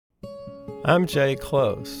I'm Jay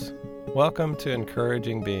Close. Welcome to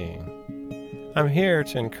Encouraging Being. I'm here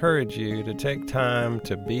to encourage you to take time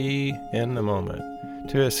to be in the moment,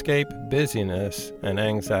 to escape busyness and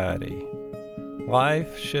anxiety.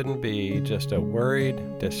 Life shouldn't be just a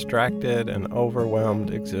worried, distracted, and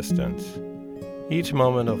overwhelmed existence. Each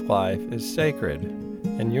moment of life is sacred,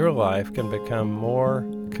 and your life can become more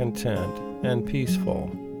content and peaceful.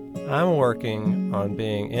 I'm working on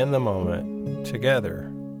being in the moment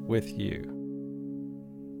together with you.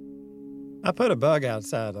 I put a bug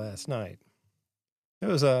outside last night. It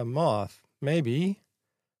was a moth, maybe,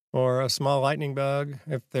 or a small lightning bug,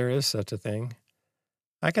 if there is such a thing.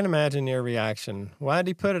 I can imagine your reaction. Why'd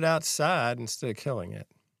he put it outside instead of killing it?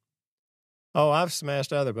 Oh, I've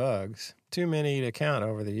smashed other bugs, too many to count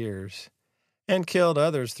over the years, and killed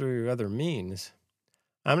others through other means.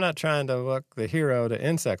 I'm not trying to look the hero to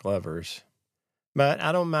insect lovers, but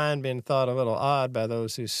I don't mind being thought a little odd by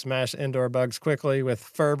those who smash indoor bugs quickly with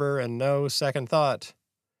fervor and no second thought.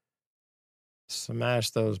 Smash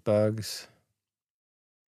those bugs.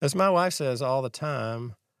 As my wife says all the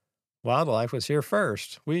time, wildlife was here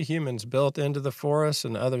first. We humans built into the forests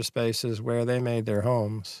and other spaces where they made their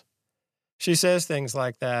homes. She says things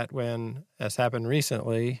like that when, as happened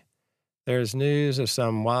recently, there's news of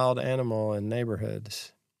some wild animal in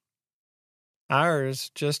neighborhoods. Ours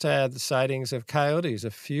just had the sightings of coyotes a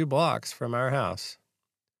few blocks from our house.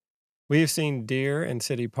 We've seen deer in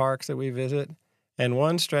city parks that we visit, and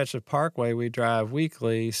one stretch of parkway we drive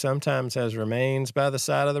weekly sometimes has remains by the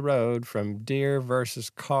side of the road from deer versus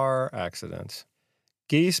car accidents.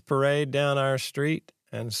 Geese parade down our street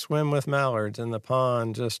and swim with mallards in the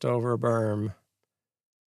pond just over a berm.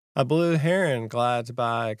 A blue heron glides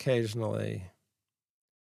by occasionally.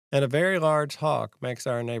 And a very large hawk makes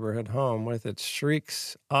our neighborhood home with its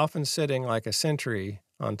shrieks often sitting like a sentry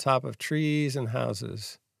on top of trees and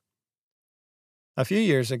houses. A few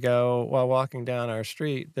years ago, while walking down our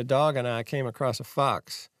street, the dog and I came across a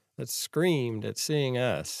fox that screamed at seeing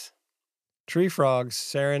us. Tree frogs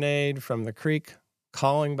serenade from the creek,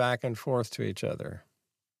 calling back and forth to each other.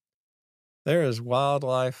 There is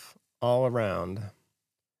wildlife all around.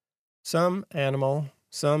 Some animal,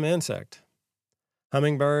 some insect.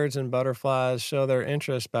 Hummingbirds and butterflies show their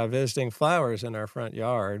interest by visiting flowers in our front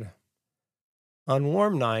yard. On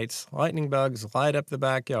warm nights, lightning bugs light up the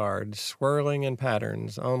backyard, swirling in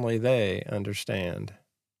patterns only they understand.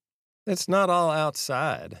 It's not all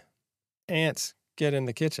outside. Ants get in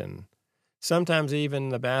the kitchen, sometimes even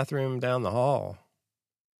the bathroom down the hall.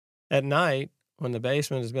 At night, when the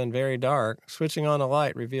basement has been very dark, switching on a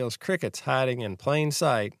light reveals crickets hiding in plain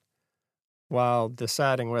sight while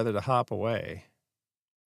deciding whether to hop away.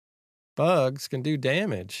 Bugs can do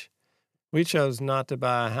damage. We chose not to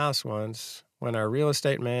buy a house once when our real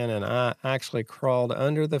estate man and I actually crawled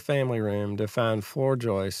under the family room to find floor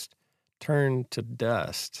joists turned to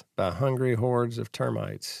dust by hungry hordes of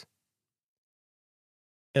termites.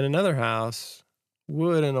 In another house,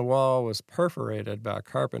 wood in the wall was perforated by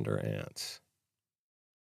carpenter ants.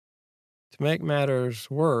 To make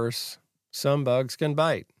matters worse, some bugs can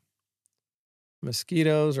bite.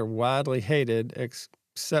 Mosquitoes are widely hated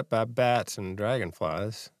except by bats and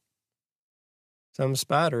dragonflies. Some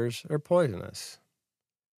spiders are poisonous.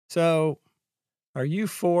 So, are you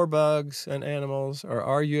for bugs and animals, or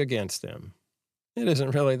are you against them? It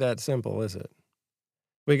isn't really that simple, is it?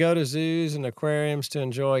 We go to zoos and aquariums to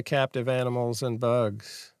enjoy captive animals and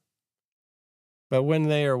bugs. But when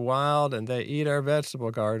they are wild and they eat our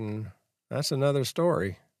vegetable garden, that's another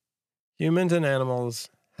story. Humans and animals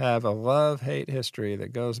have a love-hate history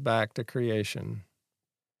that goes back to creation.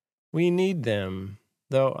 We need them,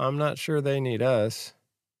 though I'm not sure they need us.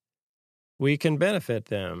 We can benefit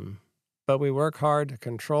them, but we work hard to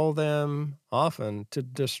control them, often to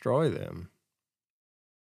destroy them.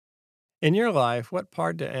 In your life, what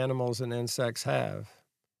part do animals and insects have?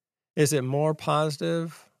 Is it more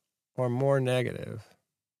positive or more negative?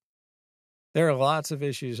 There are lots of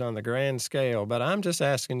issues on the grand scale, but I'm just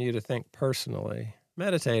asking you to think personally.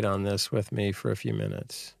 Meditate on this with me for a few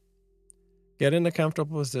minutes. Get in a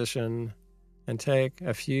comfortable position and take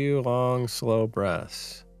a few long, slow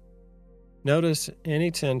breaths. Notice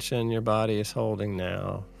any tension your body is holding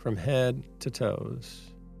now, from head to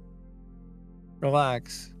toes.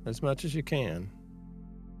 Relax as much as you can.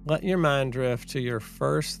 Let your mind drift to your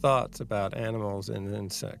first thoughts about animals and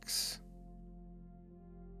insects.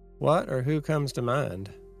 What or who comes to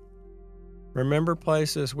mind? Remember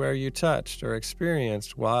places where you touched or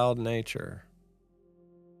experienced wild nature.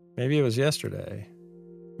 Maybe it was yesterday,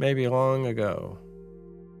 maybe long ago.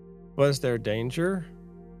 Was there danger?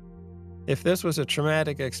 If this was a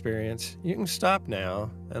traumatic experience, you can stop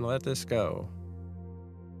now and let this go.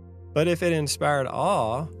 But if it inspired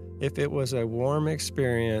awe, if it was a warm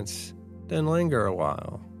experience, then linger a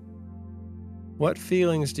while. What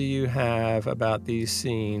feelings do you have about these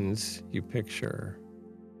scenes you picture?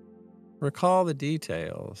 Recall the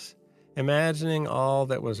details, imagining all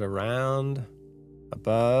that was around,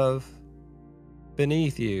 above,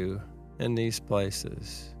 beneath you in these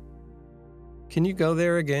places. Can you go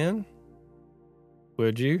there again?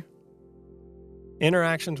 Would you?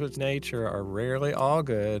 Interactions with nature are rarely all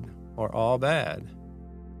good or all bad.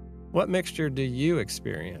 What mixture do you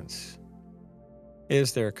experience?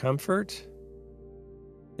 Is there comfort?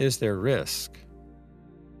 Is there risk?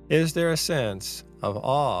 Is there a sense of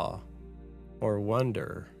awe or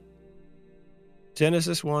wonder?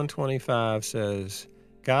 Genesis 1:25 says,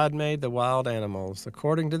 God made the wild animals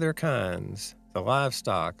according to their kinds, the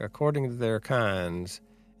livestock according to their kinds,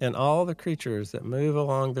 and all the creatures that move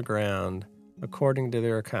along the ground according to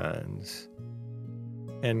their kinds.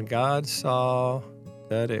 And God saw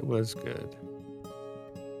that it was good.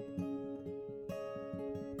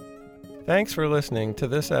 Thanks for listening to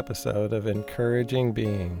this episode of Encouraging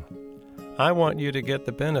Being. I want you to get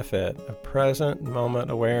the benefit of present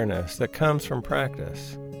moment awareness that comes from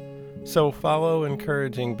practice. So follow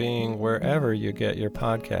Encouraging Being wherever you get your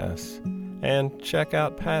podcasts and check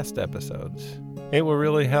out past episodes. It will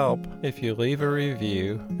really help if you leave a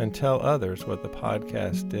review and tell others what the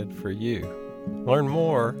podcast did for you. Learn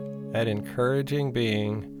more at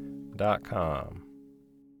encouragingbeing.com.